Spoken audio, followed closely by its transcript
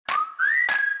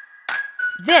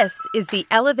This is the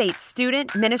Elevate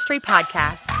Student Ministry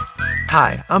Podcast.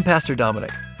 Hi, I'm Pastor Dominic.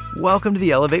 Welcome to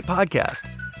the Elevate Podcast.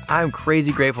 I'm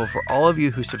crazy grateful for all of you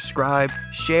who subscribe,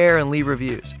 share, and leave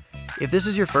reviews. If this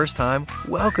is your first time,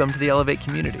 welcome to the Elevate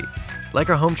community. Like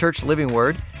our home church Living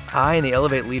Word, I and the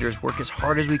Elevate leaders work as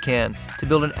hard as we can to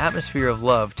build an atmosphere of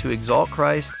love to exalt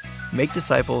Christ, make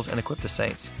disciples, and equip the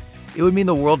saints. It would mean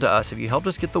the world to us if you helped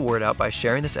us get the word out by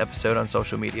sharing this episode on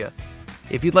social media.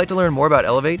 If you'd like to learn more about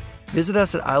Elevate, visit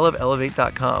us at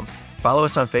iloveelevate.com, follow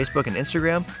us on Facebook and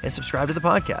Instagram, and subscribe to the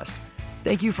podcast.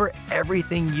 Thank you for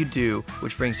everything you do,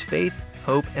 which brings faith,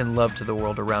 hope, and love to the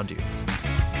world around you.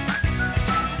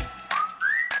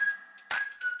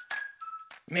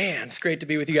 Man, it's great to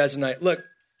be with you guys tonight. Look,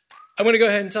 I'm going to go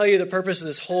ahead and tell you the purpose of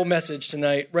this whole message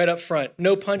tonight right up front.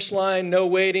 No punchline, no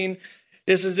waiting.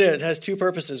 This is it. It has two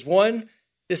purposes. One,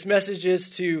 this message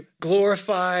is to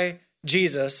glorify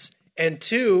Jesus. And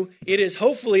two, it is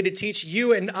hopefully to teach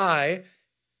you and I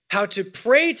how to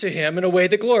pray to him in a way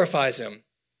that glorifies him.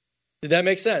 Did that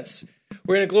make sense?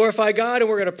 We're going to glorify God and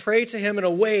we're going to pray to him in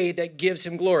a way that gives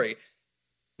him glory.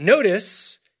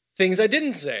 Notice things I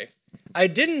didn't say. I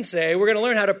didn't say we're going to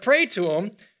learn how to pray to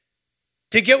him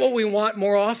to get what we want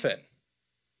more often.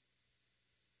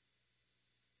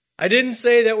 I didn't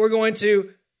say that we're going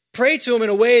to pray to him in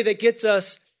a way that gets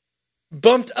us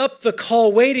bumped up the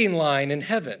call waiting line in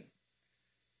heaven.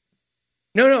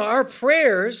 No, our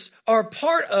prayers are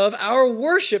part of our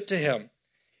worship to him.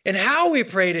 And how we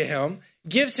pray to him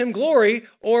gives him glory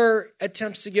or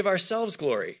attempts to give ourselves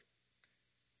glory.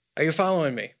 Are you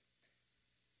following me?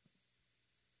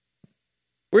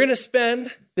 We're going to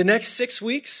spend the next 6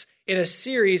 weeks in a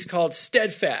series called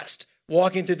Steadfast,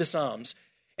 walking through the Psalms.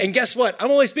 And guess what?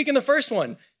 I'm only speaking the first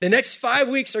one. The next 5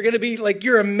 weeks are going to be like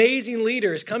your amazing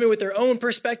leaders coming with their own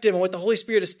perspective and what the Holy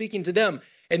Spirit is speaking to them.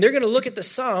 And they're going to look at the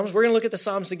Psalms. We're going to look at the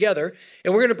Psalms together,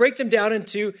 and we're going to break them down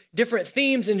into different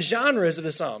themes and genres of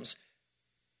the Psalms.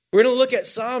 We're going to look at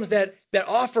Psalms that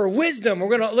offer wisdom. We're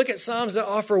going to look at Psalms that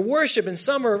offer worship, and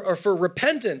some are for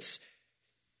repentance.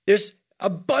 There's a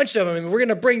bunch of them, and we're going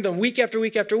to bring them week after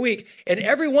week after week. And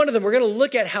every one of them, we're going to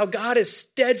look at how God is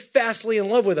steadfastly in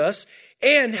love with us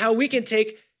and how we can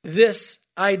take this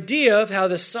idea of how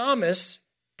the psalmist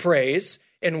prays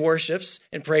and worships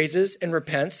and praises and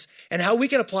repents and how we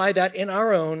can apply that in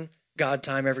our own God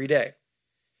time every day.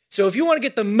 So if you want to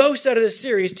get the most out of this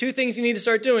series, two things you need to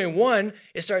start doing. One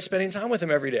is start spending time with him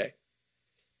every day.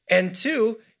 And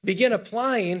two, begin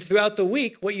applying throughout the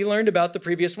week what you learned about the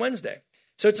previous Wednesday.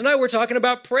 So tonight we're talking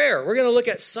about prayer. We're going to look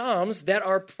at Psalms that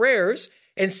are prayers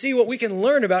and see what we can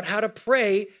learn about how to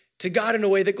pray to God in a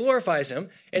way that glorifies him.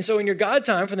 And so in your God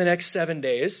time for the next 7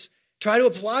 days, try to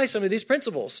apply some of these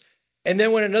principles. And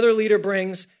then when another leader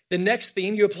brings the next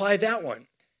theme, you apply that one.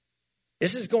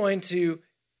 This is going to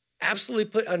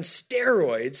absolutely put on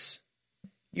steroids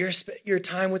your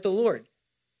time with the Lord.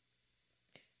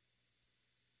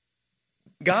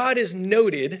 God is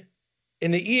noted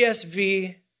in the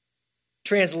ESV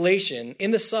translation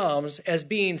in the Psalms as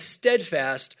being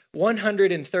steadfast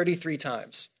 133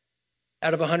 times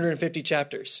out of 150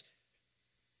 chapters.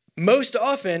 Most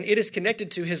often, it is connected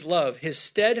to his love. His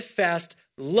steadfast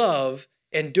love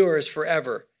endures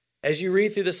forever. As you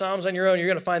read through the Psalms on your own, you're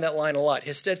going to find that line a lot.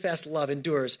 His steadfast love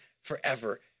endures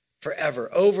forever,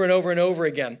 over and over and over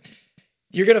again.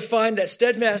 You're going to find that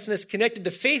steadfastness connected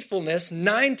to faithfulness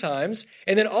 9 times,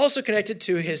 and then also connected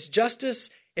to his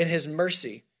justice and his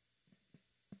mercy.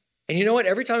 And you know what?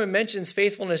 Every time it mentions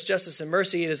faithfulness, justice, and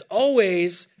mercy, it is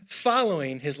always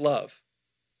following his love.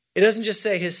 It doesn't just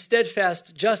say his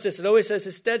steadfast justice. It always says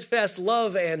his steadfast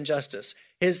love and justice,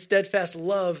 his steadfast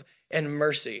love and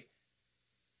mercy.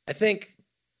 I think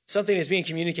something is being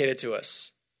communicated to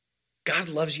us. God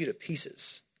loves you to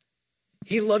pieces.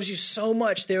 He loves you so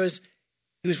much. He was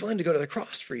willing to go to the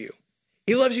cross for you.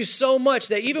 He loves you so much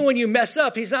that even when you mess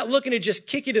up, he's not looking to just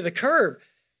kick you to the curb.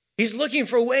 He's looking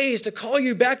for ways to call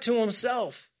you back to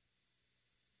himself.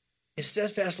 His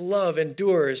steadfast love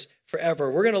endures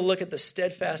forever. We're going to look at the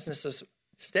steadfastness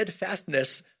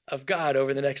of God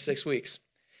over the next 6 weeks.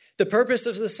 The purpose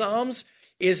of the Psalms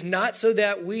is not so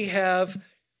that we have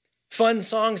fun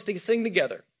songs to sing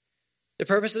together. The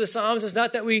purpose of the Psalms is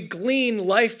not that we glean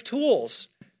life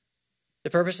tools. The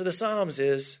purpose of the Psalms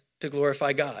is to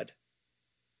glorify God.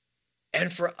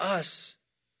 And for us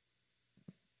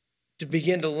to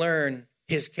begin to learn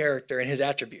his character and his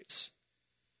attributes.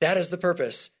 That is the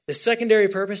purpose. The secondary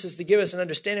purpose is to give us an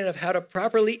understanding of how to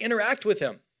properly interact with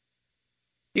him.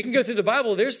 You can go through the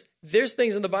Bible. There's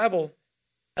things in the Bible.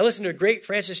 I listened to a great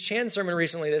Francis Chan sermon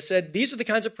recently that said, these are the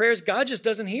kinds of prayers God just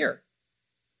doesn't hear.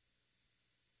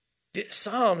 The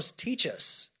Psalms teach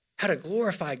us how to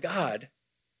glorify God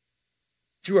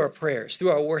through our prayers,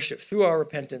 through our worship, through our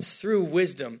repentance, through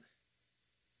wisdom.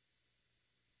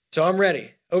 So I'm ready.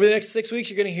 Over the next 6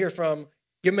 weeks, you're going to hear from,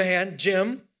 give him a hand,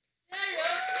 Jim.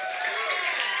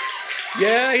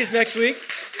 Yeah, he's next week.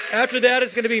 After that,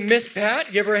 it's going to be Miss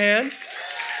Pat. Give her a hand.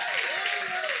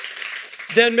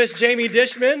 Then Miss Jamie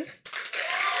Dishman.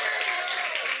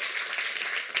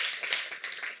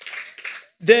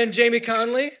 Then Jamie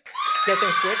Conley. Got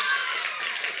them switched.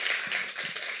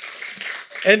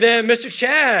 And then Mr.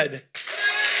 Chad.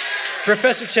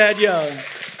 Professor Chad Young.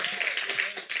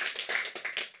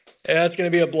 Yeah, it's going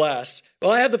to be a blast.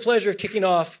 Well, I have the pleasure of kicking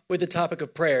off with the topic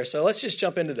of prayer. So let's just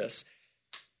jump into this.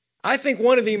 I think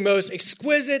one of the most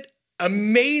exquisite,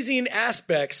 amazing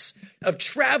aspects of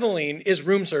traveling is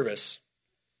room service.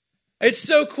 It's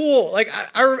so cool. Like,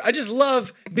 I just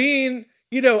love being,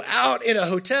 out in a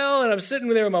hotel and I'm sitting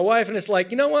there with my wife and it's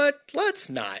like, you know what? Let's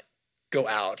not go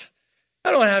out.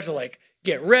 I don't have to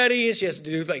get ready. She has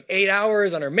to do 8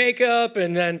 hours on her makeup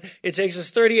and then it takes us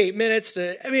 38 minutes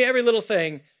every little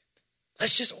thing.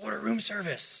 Let's just order room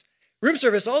service. Room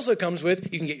service also comes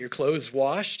with, you can get your clothes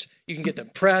washed, you can get them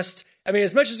pressed.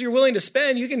 As much as you're willing to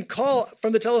spend, you can call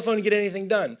from the telephone and get anything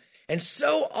done. And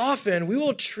so often we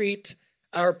will treat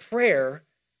our prayer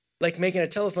like making a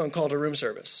telephone call to room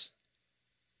service.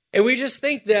 And we just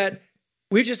think that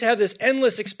we just have this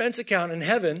endless expense account in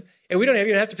heaven and we don't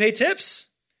even have to pay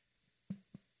tips.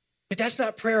 But that's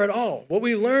not prayer at all. What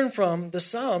we learn from the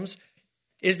Psalms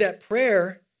is that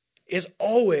prayer is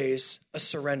always a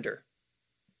surrender.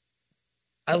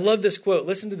 I love this quote.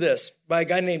 Listen to this by a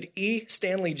guy named E.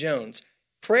 Stanley Jones.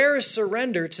 Prayer is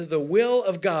surrender to the will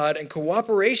of God and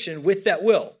cooperation with that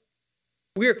will.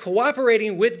 We are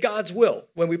cooperating with God's will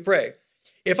when we pray.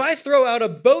 If I throw out a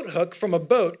boat hook from a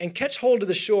boat and catch hold of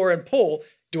the shore and pull,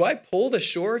 do I pull the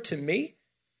shore to me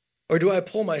or do I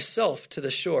pull myself to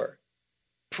the shore?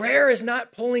 Prayer is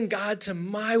not pulling God to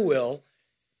my will,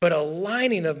 but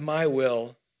aligning of my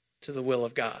will to the will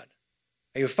of God.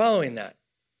 Are you following that?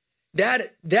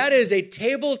 That is a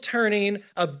table-turning,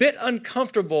 a bit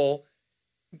uncomfortable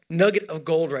nugget of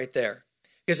gold right there.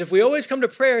 Because if we always come to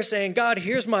prayer saying, God,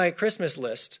 here's my Christmas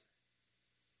list,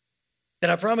 then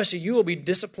I promise you will be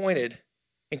disappointed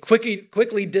and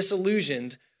quickly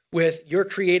disillusioned with your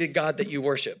created God that you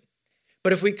worship.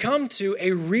 But if we come to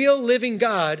a real living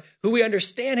God who we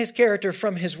understand his character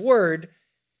from his word,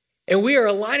 and we are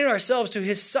aligning ourselves to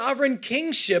his sovereign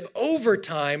kingship over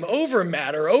time, over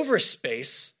matter, over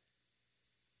space,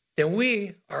 then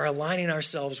we are aligning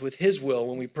ourselves with his will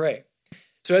when we pray.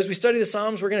 So as we study the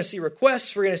Psalms, we're going to see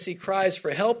requests, we're going to see cries for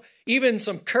help, even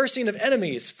some cursing of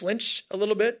enemies. Flinch a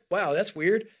little bit. Wow, that's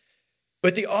weird.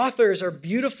 But the authors are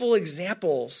beautiful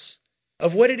examples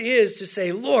of what it is to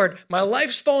say, Lord, my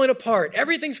life's falling apart.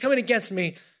 Everything's coming against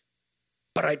me,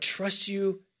 but I trust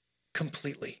you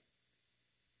completely.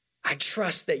 I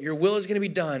trust that your will is going to be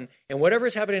done, and whatever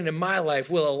is happening in my life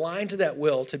will align to that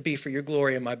will to be for your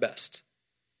glory and my best.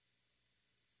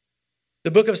 The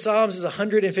book of Psalms is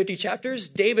 150 chapters.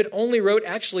 David only wrote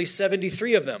actually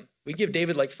 73 of them. We give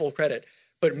David full credit.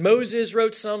 But Moses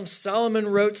wrote some, Solomon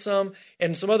wrote some,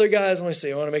 and some other guys, let me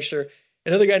see, I want to make sure.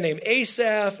 Another guy named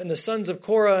Asaph and the sons of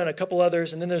Korah and a couple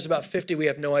others, and then there's about 50, we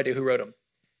have no idea who wrote them.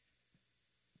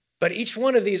 But each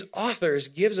one of these authors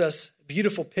gives us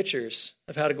beautiful pictures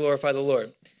of how to glorify the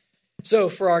Lord. So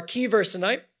for our key verse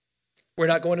tonight, we're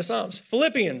not going to Psalms.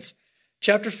 Philippians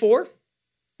chapter 4,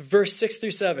 verse 6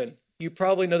 through 7. You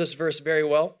probably know this verse very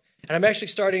well. And I'm actually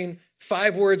starting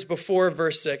 5 words before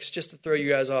verse 6 just to throw you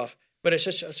guys off. But it's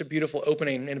just a beautiful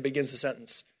opening and it begins the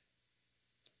sentence.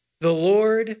 The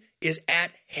Lord is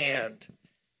at hand.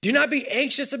 Do not be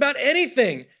anxious about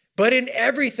anything, but in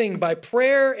everything by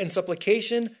prayer and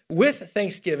supplication with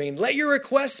thanksgiving. Let your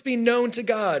requests be known to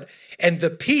God, and the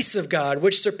peace of God,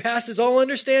 which surpasses all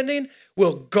understanding,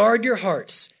 will guard your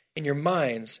hearts and your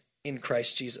minds in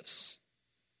Christ Jesus.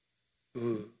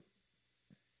 Ooh.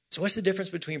 So what's the difference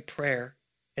between prayer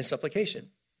and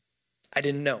supplication? I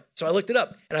didn't know. So I looked it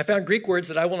up, and I found Greek words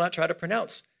that I will not try to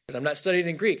pronounce because I'm not studied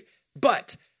in Greek.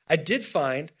 But I did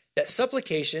find that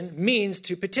supplication means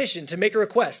to petition, to make a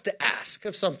request, to ask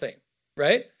of something,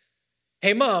 right?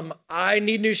 Hey, Mom, I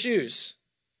need new shoes.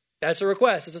 That's a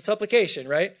request. It's a supplication,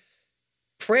 right?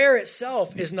 Prayer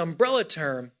itself is an umbrella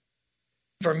term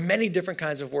for many different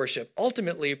kinds of worship.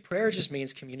 Ultimately, prayer just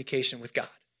means communication with God.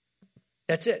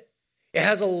 That's it. It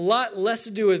has a lot less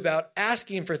to do with about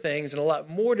asking for things and a lot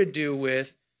more to do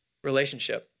with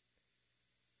relationship.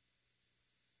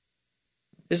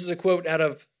 This is a quote out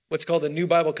of what's called the New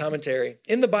Bible Commentary.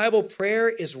 In the Bible, prayer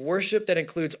is worship that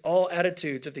includes all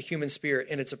attitudes of the human spirit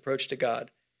in its approach to God.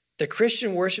 The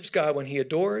Christian worships God when he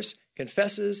adores,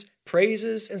 confesses,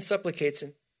 praises, and supplicates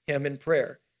him in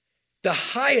prayer. The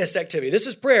highest activity, this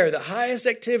is prayer, the highest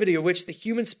activity of which the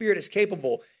human spirit is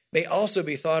capable may also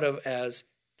be thought of as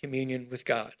communion with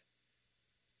God.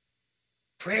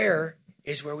 Prayer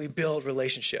is where we build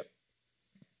relationship.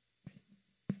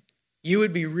 You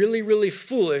would be really, really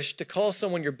foolish to call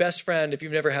someone your best friend if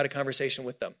you've never had a conversation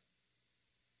with them.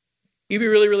 You'd be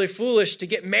really, really foolish to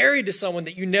get married to someone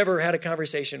that you never had a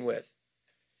conversation with.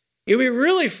 You'd be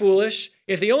really foolish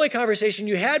if the only conversation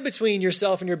you had between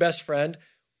yourself and your best friend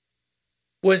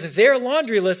was their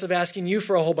laundry list of asking you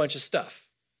for a whole bunch of stuff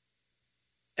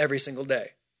every single day,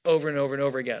 over and over and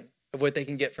over again, of what they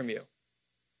can get from you.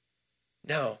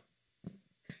 No.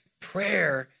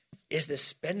 Prayer is this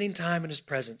spending time in his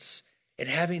presence and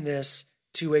having this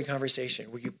two-way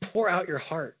conversation where you pour out your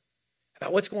heart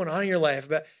about what's going on in your life,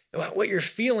 about what you're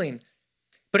feeling.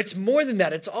 But it's more than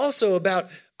that. It's also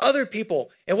about other people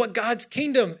and what God's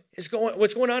kingdom is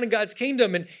what's going on in God's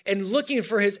kingdom and looking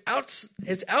for his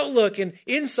outlook and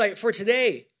insight for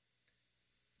today.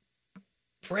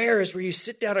 Prayer is where you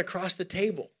sit down across the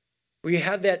table, where you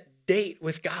have that date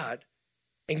with God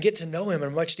and get to know him in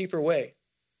a much deeper way.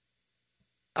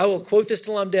 I will quote this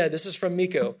till I'm dead. This is from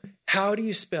Miko. How do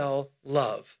you spell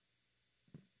love?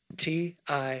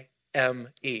 Time.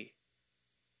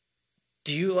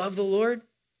 Do you love the Lord?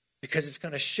 Because it's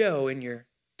going to show in your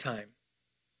time.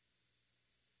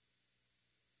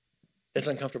 It's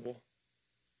uncomfortable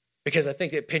because I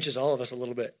think it pinches all of us a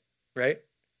little bit, right?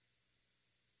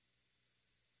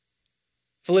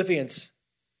 Philippians.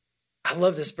 I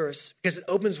love this verse because it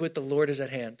opens with the Lord is at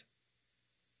hand.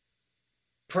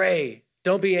 Pray.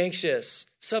 Don't be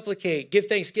anxious. Supplicate. Give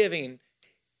thanksgiving.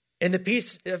 And the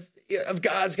peace of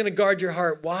God is going to guard your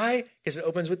heart. Why? Because it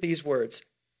opens with these words.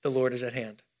 The Lord is at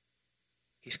hand.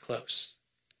 He's close.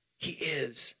 He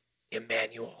is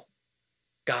Emmanuel,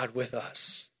 God with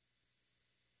us.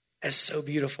 That's so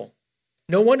beautiful.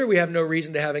 No wonder we have no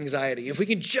reason to have anxiety if we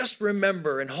can just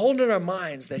remember and hold in our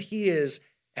minds that he is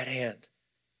at hand.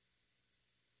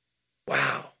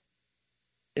 Wow.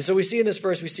 And so we see in this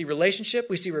verse, we see relationship,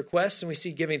 we see requests, and we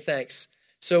see giving thanks.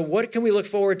 So what can we look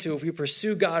forward to if we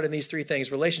pursue God in these three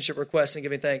things, relationship, requests, and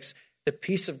giving thanks? The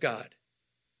peace of God,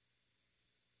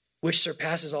 which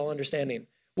surpasses all understanding,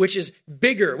 which is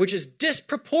bigger, which is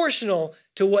disproportional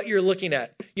to what you're looking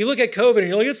at. You look at COVID and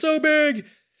you're like, it's so big.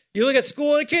 You look at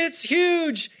school and it's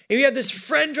huge. And you have this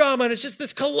friend drama and it's just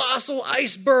this colossal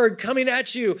iceberg coming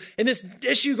at you and this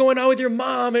issue going on with your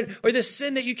mom or this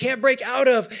sin that you can't break out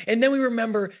of. And then we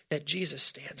remember that Jesus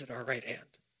stands at our right hand.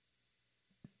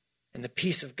 And the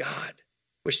peace of God,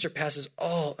 which surpasses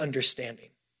all understanding,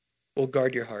 will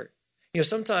guard your heart. You know,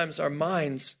 sometimes our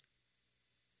minds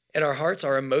and our hearts,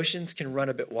 our emotions can run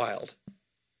a bit wild.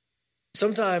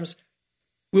 Sometimes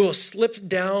we will slip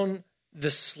down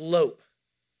the slope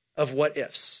of what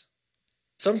ifs.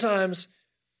 Sometimes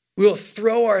we will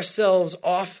throw ourselves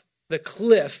off the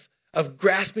cliff of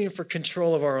grasping for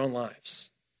control of our own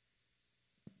lives.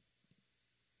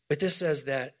 But this says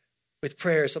that with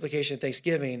prayer, supplication, and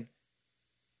thanksgiving,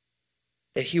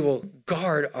 that he will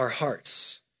guard our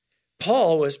hearts.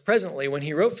 Paul was presently, when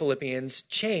he wrote Philippians,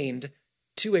 chained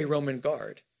to a Roman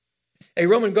guard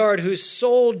whose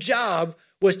sole job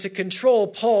was to control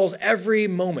Paul's every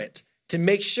moment, to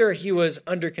make sure he was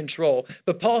under control.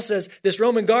 But Paul says, this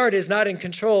Roman guard is not in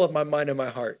control of my mind and my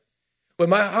heart. When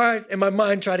my heart and my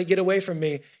mind try to get away from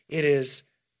me, it is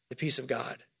the peace of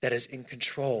God that is in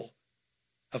control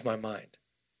of my mind.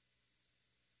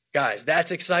 Guys,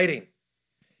 that's exciting.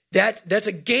 That's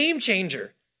a game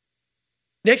changer.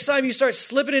 Next time you start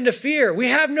slipping into fear, we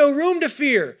have no room to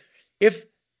fear if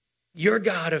your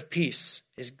God of peace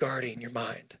is guarding your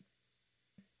mind.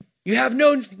 You have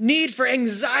no need for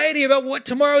anxiety about what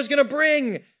tomorrow is going to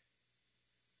bring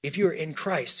if you are in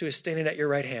Christ, who is standing at your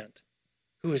right hand,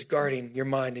 who is guarding your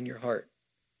mind and your heart.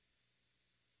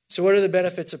 So what are the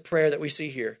benefits of prayer that we see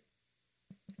here?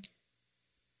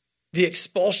 The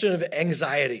expulsion of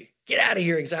anxiety. Get out of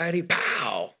here, anxiety.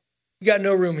 Pow! You got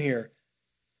no room here.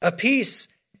 A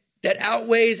peace that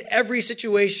outweighs every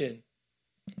situation,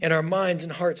 and our minds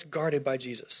and hearts guarded by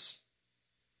Jesus.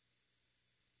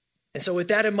 And so with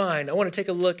that in mind, I want to take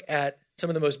a look at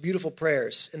some of the most beautiful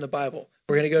prayers in the Bible.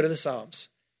 We're going to go to the Psalms.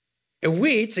 And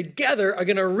we together are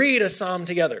going to read a psalm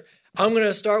together. I'm going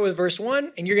to start with verse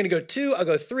 1, and you're going to go 2, I'll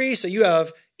go 3. So you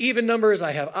have even numbers,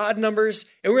 I have odd numbers,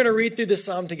 and we're going to read through this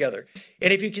psalm together.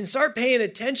 And if you can start paying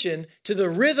attention to the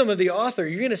rhythm of the author,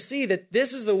 you're going to see that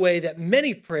this is the way that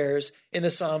many prayers in the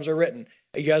Psalms are written.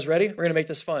 Are you guys ready? We're going to make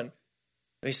this fun.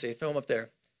 Let me see. Throw them up there.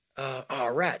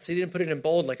 Rats. He didn't put it in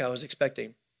bold like I was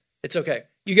expecting. It's okay.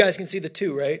 You guys can see the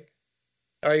 2, right?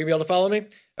 All right, you be able to follow me?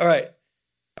 All right.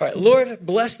 All right, Lord,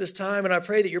 bless this time, and I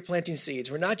pray that you're planting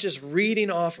seeds. We're not just reading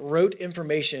off rote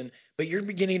information, but you're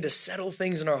beginning to settle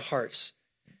things in our hearts.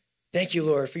 Thank you,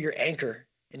 Lord, for your anchor.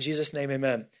 In Jesus' name,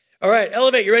 amen. All right,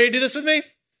 Elevate, you ready to do this with me?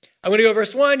 I'm going to go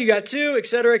verse 1, you got 2,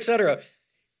 etc., etc.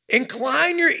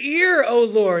 Incline your ear, O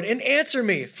Lord, and answer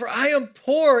me, for I am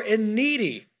poor and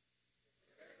needy.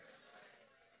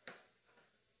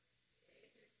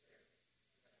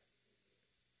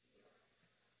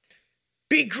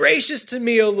 Be gracious to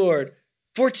me, O Lord,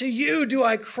 for to you do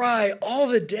I cry all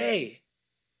the day.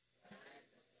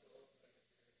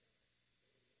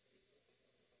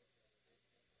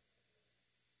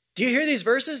 Do you hear these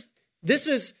verses? This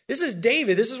is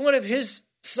David. This is one of his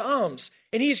Psalms.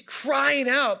 And he's crying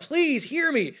out, please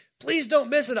hear me. Please don't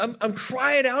miss it. I'm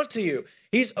crying out to you.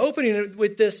 He's opening it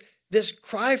with this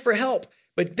cry for help.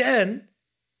 But then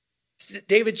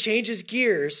David changes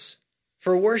gears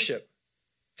for worship.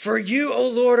 For you,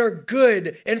 O Lord, are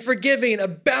good and forgiving,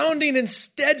 abounding in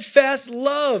steadfast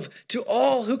love to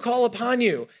all who call upon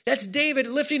you. That's David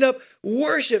lifting up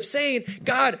worship, saying,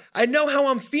 God, I know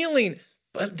how I'm feeling,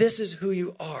 but this is who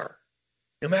you are.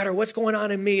 No matter what's going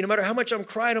on in me, no matter how much I'm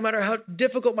crying, no matter how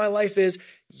difficult my life is,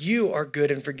 you are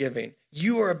good and forgiving.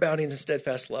 You are abounding in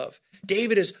steadfast love.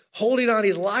 David is holding on.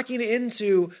 He's locking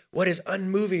into what is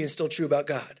unmoving and still true about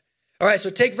God. All right,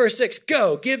 so take verse 6.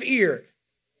 Go, give ear.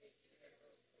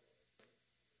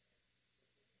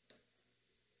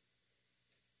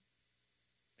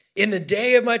 In the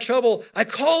day of my trouble, I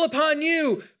call upon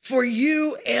you, for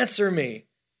you answer me.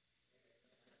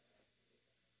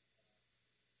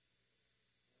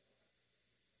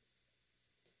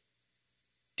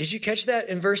 Did you catch that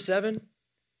in verse 7?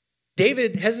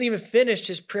 David hasn't even finished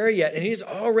his prayer yet, and he's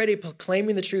already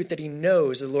proclaiming the truth that he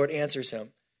knows the Lord answers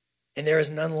him, and there is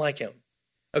none like him.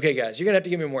 Okay, guys, you're going to have to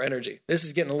give me more energy. This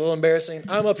is getting a little embarrassing.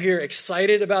 I'm up here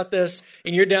excited about this,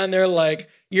 and you're down there like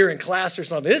you're in class or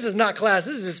something. This is not class.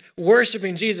 This is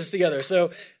worshiping Jesus together.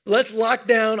 So let's lock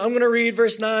down. I'm going to read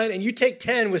verse 9, and you take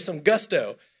 10 with some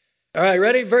gusto. All right,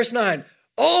 ready? Verse 9.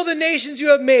 All the nations you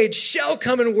have made shall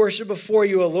come and worship before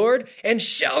you, O Lord, and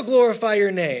shall glorify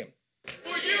your name.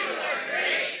 For you are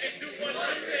great and do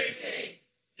wondrous things.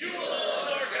 You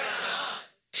alone are God.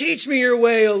 Teach me your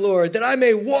way, O Lord, that I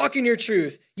may walk in your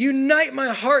truth. Unite my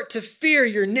heart to fear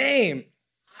your name.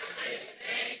 I give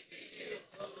thanks to you,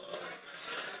 O Lord,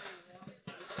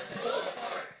 my whole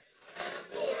heart,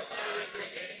 and glorify your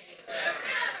name forever.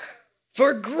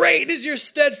 For great is your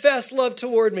steadfast love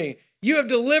toward me. You have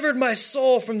delivered my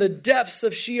soul from the depths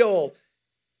of Sheol.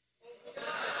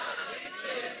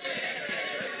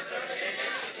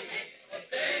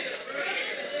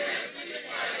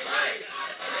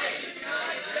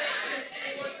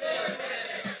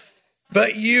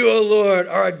 But you, O Lord,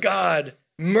 are a God,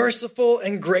 merciful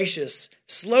and gracious,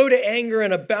 slow to anger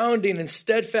and abounding in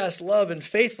steadfast love and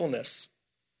faithfulness.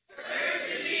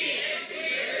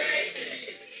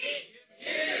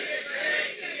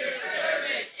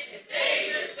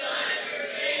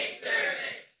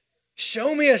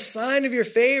 Show me a sign of your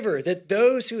favor, that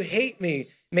those who hate me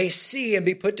may see and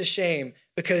be put to shame,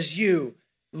 because you,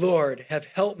 Lord, have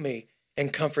helped me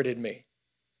and comforted me.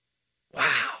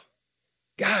 Wow.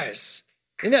 Guys,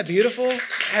 isn't that beautiful?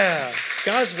 Yeah,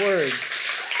 God's word.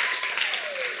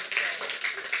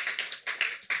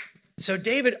 So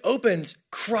David opens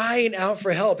crying out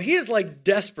for help. He is like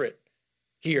desperate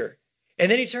here. And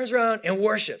then he turns around and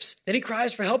worships. Then he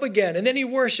cries for help again. And then he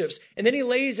worships. And then he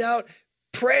lays out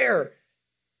prayer,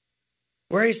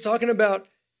 where he's talking about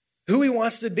who he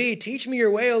wants to be. Teach me your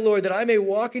way, O Lord, that I may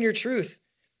walk in your truth.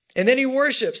 And then he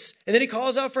worships, and then he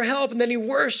calls out for help, and then he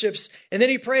worships, and then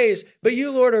he prays. But you,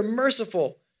 Lord, are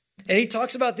merciful. And he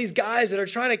talks about these guys that are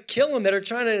trying to kill him, that are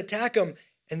trying to attack him,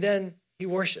 and then he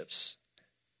worships.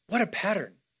 What a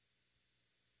pattern.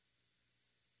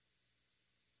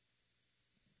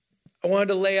 I wanted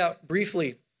to lay out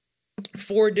briefly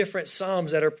 4 different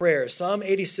Psalms that are prayers. Psalm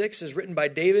 86 is written by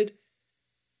David.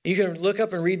 You can look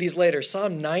up and read these later.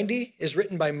 Psalm 90 is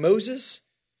written by Moses.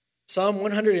 Psalm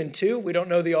 102, we don't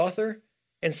know the author.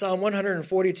 And Psalm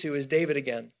 142 is David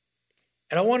again.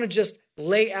 And I want to just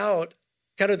lay out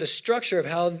kind of the structure of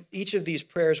how each of these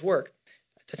prayers work.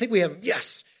 I think we have,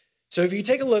 yes. So if you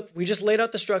take a look, we just laid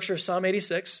out the structure of Psalm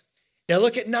 86. Now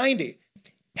look at 90.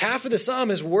 Half of the Psalm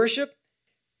is worship.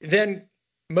 Then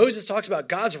Moses talks about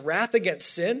God's wrath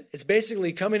against sin. It's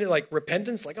basically coming to like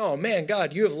repentance, like, oh man,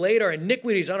 God, you have laid our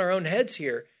iniquities on our own heads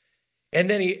here. And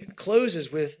then he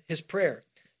closes with his prayer.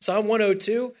 Psalm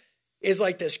 102 is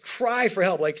like this cry for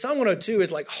help. Like Psalm 102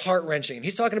 is like heart-wrenching.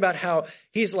 He's talking about how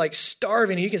he's like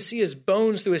starving. You can see his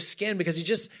bones through his skin because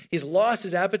he's lost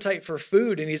his appetite for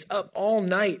food, and he's up all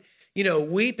night,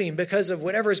 weeping because of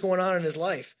whatever is going on in his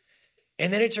life.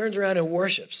 And then he turns around and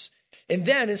worships. And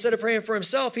then instead of praying for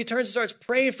himself, he turns and starts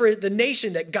praying for the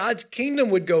nation, that God's kingdom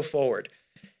would go forward.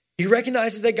 He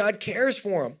recognizes that God cares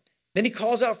for him. Then he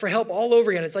calls out for help all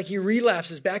over again. It's like he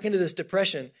relapses back into this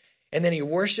depression. And then he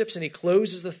worships and he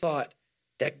closes the thought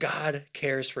that God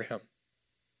cares for him.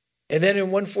 And then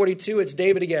in 142, it's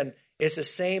David again. It's the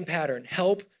same pattern.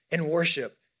 Help and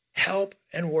worship. Help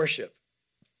and worship.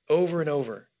 Over and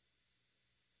over.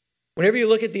 Whenever you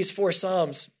look at these 4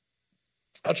 Psalms,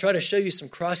 I'll try to show you some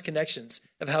cross connections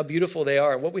of how beautiful they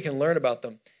are and what we can learn about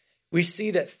them. We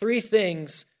see that 3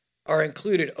 things are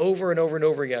included over and over and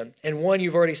over again. And one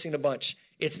you've already seen a bunch.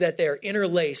 It's that they are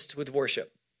interlaced with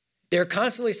worship. They're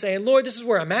constantly saying, Lord, this is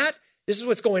where I'm at. This is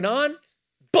what's going on.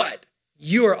 But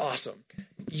you are awesome.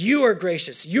 You are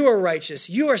gracious. You are righteous.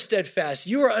 You are steadfast.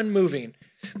 You are unmoving.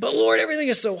 But Lord, everything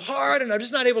is so hard and I'm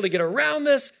just not able to get around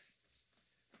this.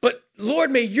 But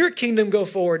Lord, may your kingdom go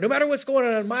forward no matter what's going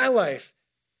on in my life.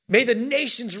 May the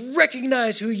nations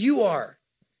recognize who you are.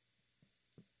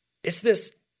 It's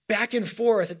this back and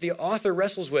forth that the author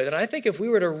wrestles with. And I think if we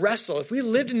were to wrestle, if we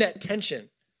lived in that tension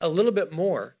a little bit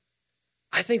more,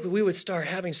 I think we would start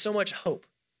having so much hope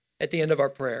at the end of our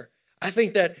prayer. I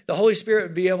think that the Holy Spirit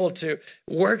would be able to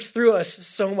work through us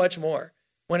so much more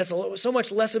when it's so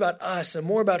much less about us and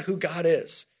more about who God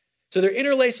is. So they're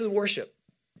interlaced with worship,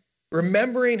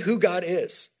 remembering who God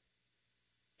is.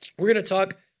 We're going to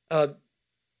talk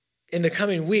in the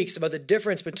coming weeks about the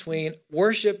difference between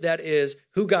worship that is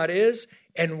who God is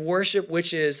and worship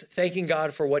which is thanking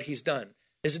God for what he's done.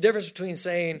 There's a difference between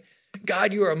saying,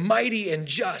 God, you are mighty and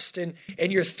just, and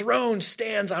your throne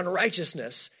stands on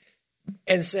righteousness,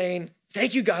 and saying,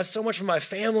 thank you, God, so much for my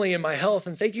family and my health,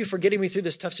 and thank you for getting me through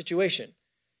this tough situation.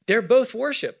 They're both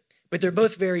worship, but they're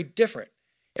both very different.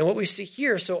 And what we see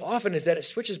here so often is that it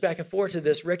switches back and forth to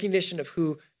this recognition of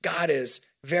who God is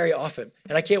very often.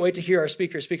 And I can't wait to hear our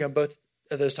speakers speak on both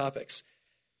of those topics.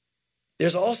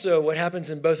 There's also what happens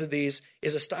in both of these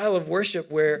is a style of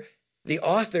worship where the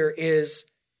author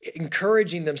is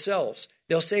encouraging themselves.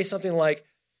 They'll say something like,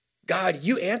 God,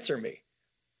 you answer me,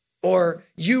 or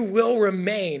you will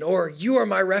remain, or you are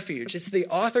my refuge. It's the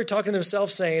author talking to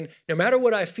themselves saying, no matter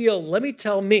what I feel, let me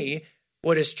tell me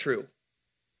what is true.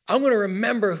 I'm going to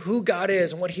remember who God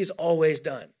is and what he's always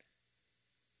done.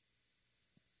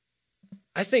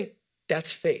 I think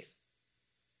that's faith.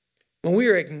 When we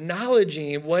are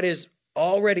acknowledging what is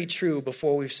already true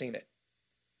before we've seen it.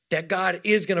 That God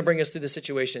is going to bring us through the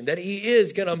situation, that he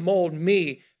is going to mold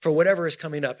me for whatever is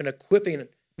coming up and equipping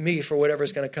me for whatever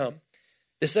is going to come.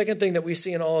 The second thing that we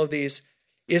see in all of these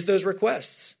is those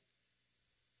requests.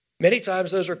 Many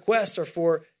times those requests are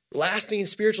for lasting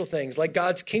spiritual things like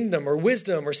God's kingdom or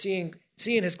wisdom or seeing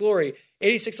his glory.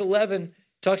 86:11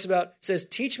 says,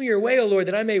 teach me your way, O Lord,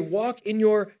 that I may walk in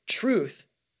your truth.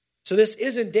 So this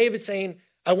isn't David saying,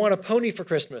 I want a pony for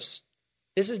Christmas.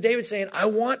 This is David saying, I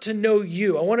want to know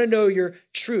you. I want to know your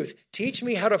truth. Teach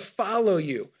me how to follow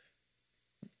you.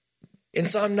 In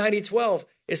Psalm 90:12,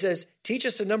 it says, teach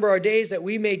us to number our days that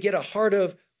we may get a heart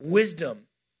of wisdom.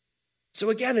 So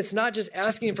again, it's not just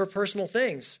asking for personal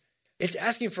things. It's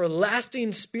asking for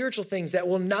lasting spiritual things that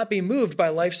will not be moved by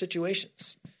life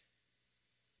situations.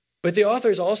 But the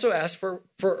authors also ask for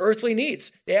earthly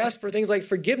needs. They ask for things like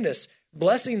forgiveness,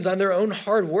 blessings on their own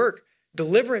hard work,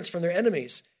 deliverance from their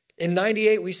enemies. In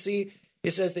 98, we see,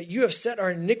 it says that you have set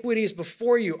our iniquities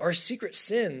before you. Our secret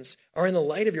sins are in the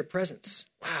light of your presence.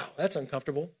 Wow, that's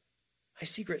uncomfortable. My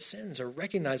secret sins are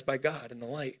recognized by God in the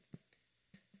light.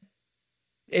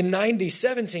 In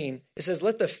 90:17, it says,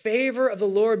 let the favor of the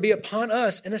Lord be upon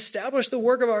us and establish the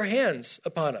work of our hands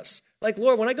upon us. Like,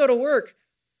 Lord, when I go to work,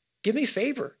 give me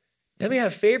favor. Let me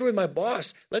have favor with my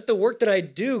boss. Let the work that I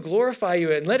do glorify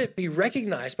you and let it be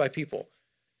recognized by people.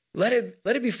 Let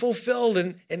it be fulfilled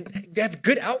and have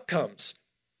good outcomes.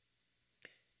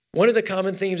 One of the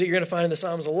common themes that you're going to find in the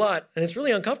Psalms a lot, and it's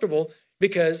really uncomfortable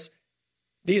because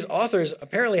these authors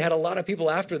apparently had a lot of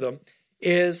people after them,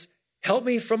 is help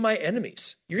me from my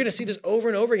enemies. You're going to see this over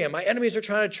and over again. My enemies are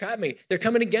trying to trap me. They're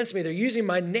coming against me. They're using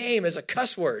my name as a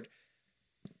cuss word.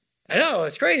 I know,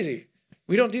 it's crazy.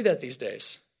 We don't do that these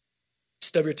days.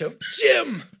 Stub your toe.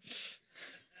 Jim!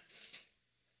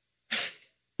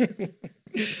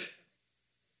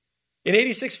 In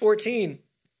 86:14,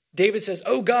 David says,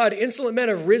 oh God, insolent men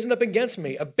have risen up against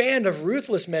me. A band of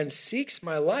ruthless men seeks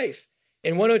my life.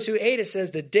 In 102:8, it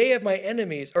says, the day of my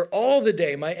enemies, or all the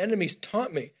day, my enemies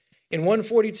taunt me. In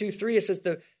 142:3, it says,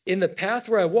 In the path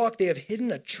where I walk, they have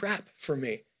hidden a trap for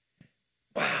me.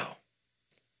 Wow.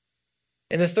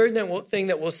 And the third thing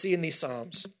that we'll see in these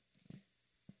Psalms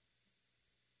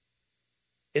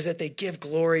is that they give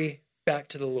glory back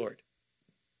to the Lord.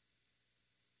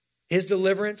 His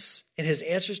deliverance and his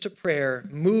answers to prayer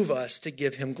move us to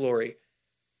give him glory.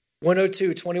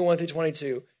 102, 21 through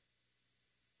 22.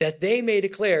 That they may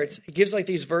declare, it gives like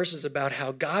these verses about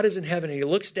how God is in heaven and he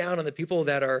looks down on the people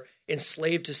that are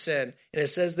enslaved to sin. And it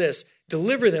says this,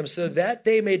 deliver them so that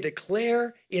they may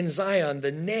declare in Zion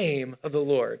the name of the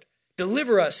Lord.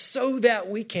 Deliver us so that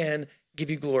we can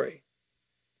give you glory.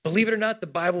 Believe it or not, the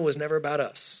Bible was never about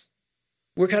us.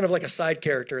 We're kind of like a side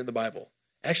character in the Bible.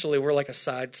 Actually, we're like a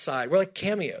side. We're like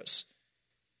cameos.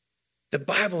 The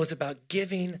Bible is about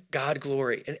giving God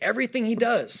glory. And everything he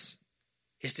does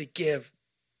is to give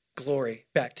glory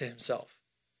back to himself.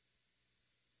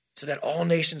 So that all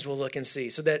nations will look and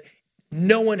see. So that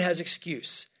no one has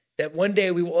excuse. That one day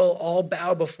we will all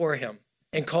bow before him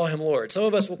and call him Lord. Some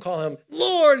of us will call him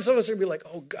Lord. And some of us are going to be like,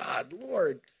 oh God,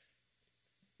 Lord.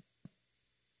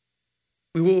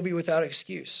 We will be without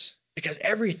excuse because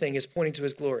everything is pointing to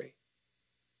his glory.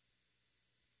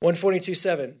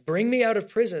 142:7, bring me out of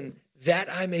prison that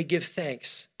I may give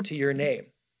thanks to your name.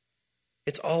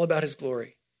 It's all about his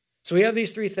glory. So we have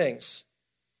these three things.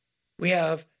 We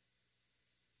have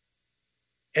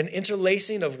an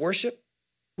interlacing of worship.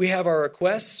 We have our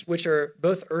requests, which are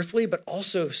both earthly, but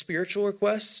also spiritual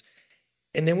requests.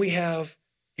 And then we have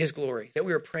his glory, that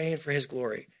we are praying for his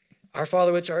glory. Our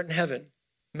Father, which art in heaven,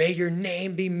 may your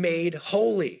name be made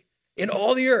holy in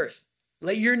all the earth.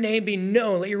 Let your name be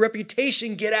known. Let your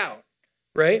reputation get out,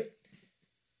 right?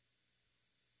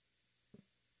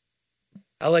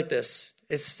 I like this.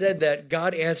 It's said that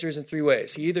God answers in three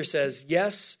ways. He either says,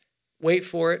 yes, wait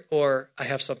for it, or I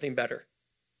have something better.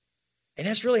 And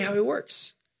that's really how he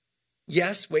works.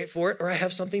 Yes, wait for it, or I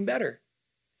have something better.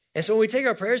 And so when we take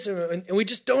our prayers to him and we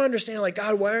just don't understand, like,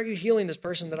 God, why aren't you healing this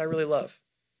person that I really love?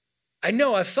 I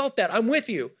know, I felt that. I'm with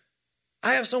you.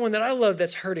 I have someone that I love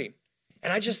that's hurting.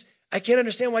 And I can't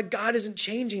understand why God isn't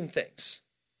changing things.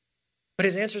 But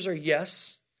his answers are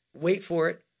yes, wait for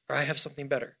it, or I have something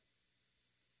better.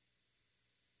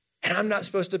 And I'm not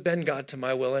supposed to bend God to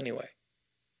my will anyway.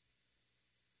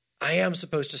 I am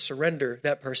supposed to surrender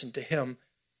that person to him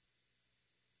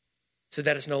so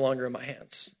that it's no longer in my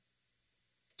hands.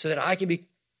 So that I can be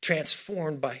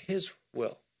transformed by his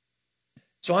will.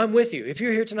 So I'm with you. If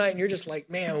you're here tonight and you're just like,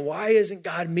 man, why isn't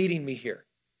God meeting me here?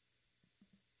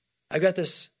 I've got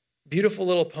this beautiful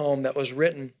little poem that was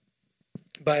written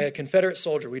by a Confederate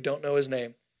soldier. We don't know his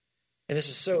name. And this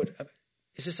is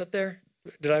this up there?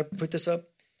 Did I put this up?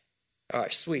 All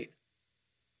right, sweet.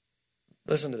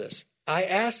 Listen to this. I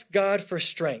asked God for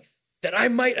strength that I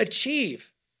might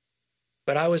achieve,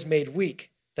 but I was made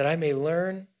weak that I may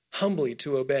learn humbly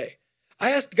to obey. I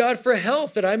asked God for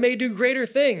health that I may do greater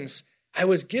things. I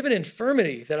was given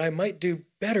infirmity that I might do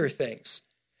better things.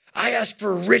 I asked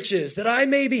for riches that I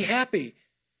may be happy.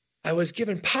 I was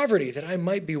given poverty that I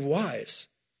might be wise.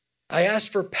 I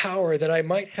asked for power that I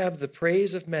might have the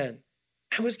praise of men.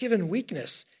 I was given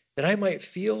weakness that I might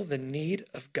feel the need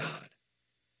of God.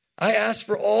 I asked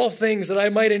for all things that I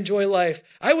might enjoy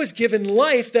life. I was given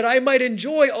life that I might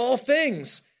enjoy all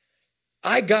things.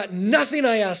 I got nothing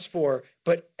I asked for,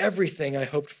 but everything I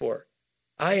hoped for.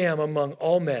 I am among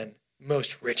all men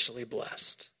most richly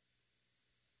blessed.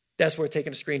 That's worth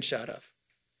taking a screenshot of.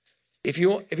 If you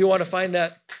want to find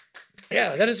that,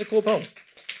 yeah, that is a cool poem.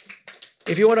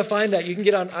 If you want to find that, you can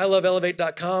get on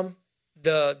iloveelevate.com.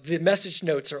 The message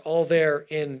notes are all there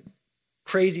in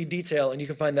crazy detail, and you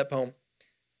can find that poem.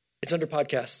 It's under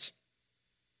podcasts.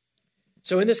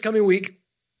 So in this coming week,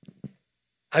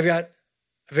 I've got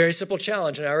a very simple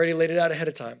challenge, and I already laid it out ahead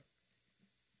of time.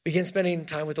 Begin spending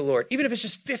time with the Lord. Even if it's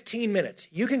just 15 minutes,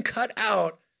 you can cut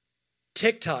out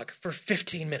TikTok for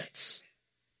 15 minutes.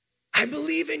 I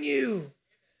believe in you.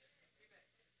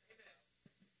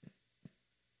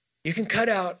 You can cut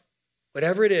out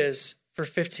whatever it is for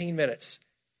 15 minutes.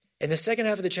 And the second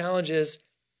half of the challenge is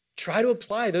try to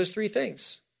apply those three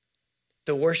things.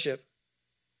 The worship,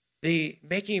 the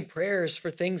making prayers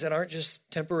for things that aren't just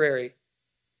temporary,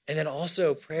 and then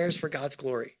also prayers for God's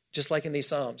glory, just like in these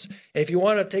Psalms. And if you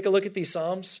want to take a look at these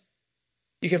Psalms,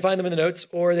 you can find them in the notes,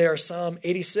 or they are Psalm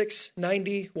 86,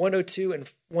 90, 102, and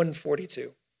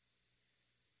 142.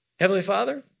 Heavenly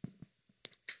Father,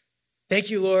 thank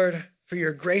you, Lord, for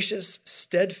your gracious,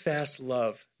 steadfast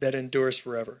love that endures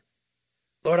forever.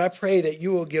 Lord, I pray that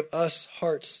you will give us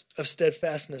hearts of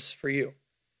steadfastness for you.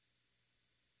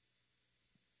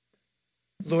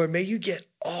 Lord, may you get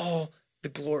all the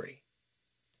glory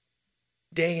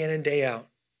day in and day out.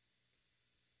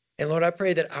 And Lord, I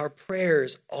pray that our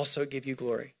prayers also give you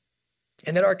glory,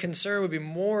 and that our concern would be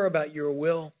more about your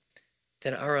will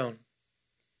than our own.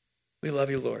 We love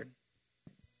you, Lord.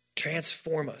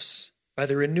 Transform us by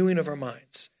the renewing of our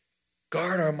minds.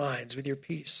 Guard our minds with your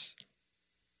peace.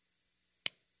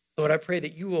 Lord, I pray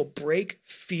that you will break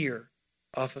fear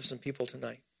off of some people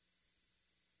tonight,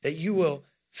 that you will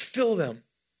fill them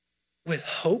with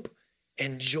hope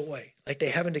and joy like they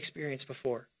haven't experienced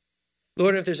before.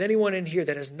 Lord, if there's anyone in here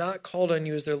that has not called on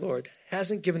you as their Lord, that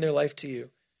hasn't given their life to you,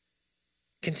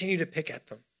 continue to pick at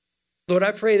them. Lord,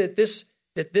 I pray that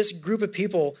this group of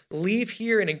people leave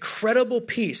here in incredible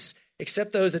peace,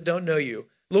 except those that don't know you.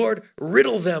 Lord,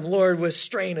 riddle them, Lord, with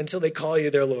strain until they call you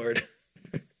their Lord.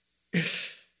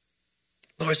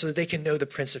 Lord, so that they can know the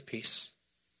Prince of Peace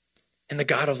and the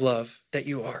God of love that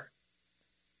you are.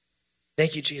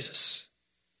 Thank you, Jesus,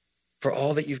 for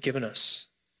all that you've given us.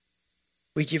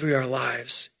 We give you our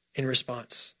lives in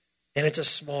response, and it's a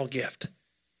small gift,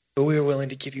 but we are willing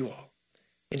to give you all.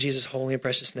 In Jesus' holy and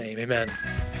precious name, amen.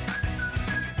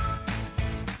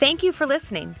 Thank you for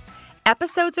listening.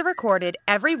 Episodes are recorded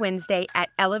every Wednesday at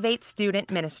Elevate Student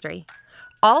Ministry.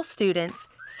 All students,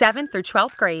 7th through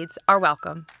 12th grades, are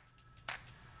welcome.